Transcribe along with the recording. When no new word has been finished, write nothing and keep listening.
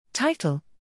Title: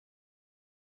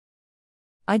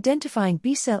 Identifying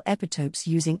B-cell epitopes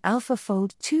using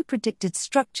AlphaFold2 Predicted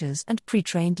Structures and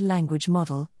Pretrained Language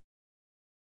Model.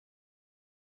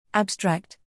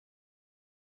 Abstract.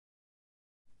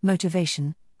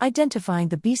 Motivation: Identifying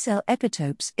the B-cell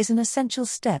epitopes is an essential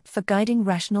step for guiding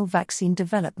rational vaccine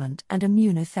development and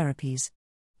immunotherapies.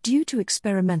 Due to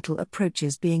experimental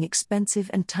approaches being expensive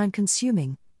and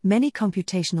time-consuming, many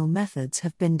computational methods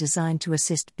have been designed to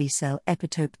assist B-cell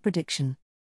epitope prediction.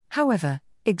 However,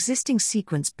 existing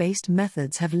sequence-based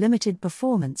methods have limited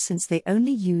performance since they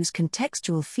only use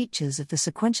contextual features of the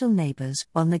sequential neighbors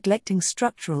while neglecting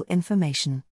structural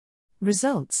information.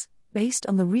 Results: based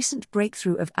on the recent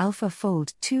breakthrough of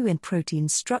AlphaFold2 in protein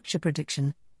structure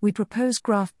prediction, we propose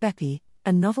GraphBepi,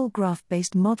 a novel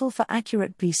graph-based model for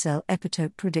accurate B-cell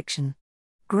epitope prediction.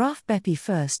 GraphBepi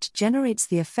first generates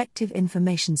the effective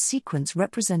information sequence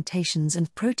representations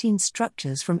and protein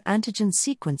structures from antigen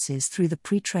sequences through the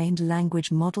pre-trained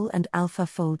language model and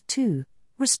AlphaFold2,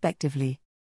 respectively.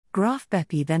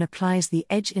 GraphBepi then applies the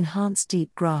Edge-Enhanced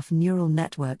Deep Graph Neural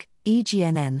Network,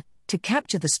 EGNN, to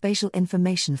capture the spatial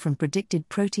information from predicted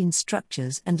protein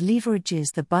structures and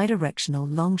leverages the bidirectional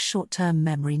long short-term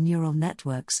memory neural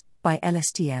networks, by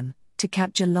LSTM, to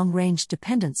capture long-range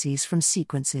dependencies from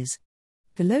sequences.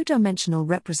 The low-dimensional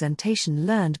representation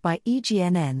learned by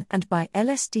EGNN and by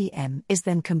LSTM is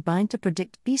then combined to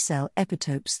predict B-cell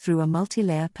epitopes through a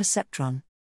multi-layer perceptron.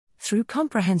 Through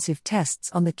comprehensive tests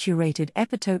on the curated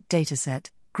epitope dataset,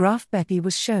 GraphBepi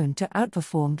was shown to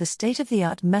outperform the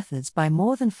state-of-the-art methods by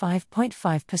more than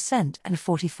 5.5% and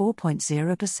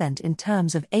 44.0% in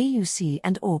terms of AUC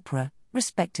and ORPRA,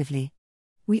 respectively.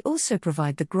 We also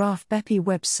provide the GraphBepi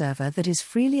web server that is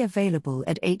freely available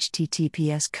at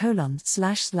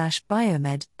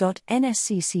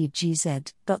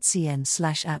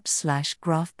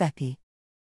https://biomed.nsccgz.cn/apps/GraphBepi.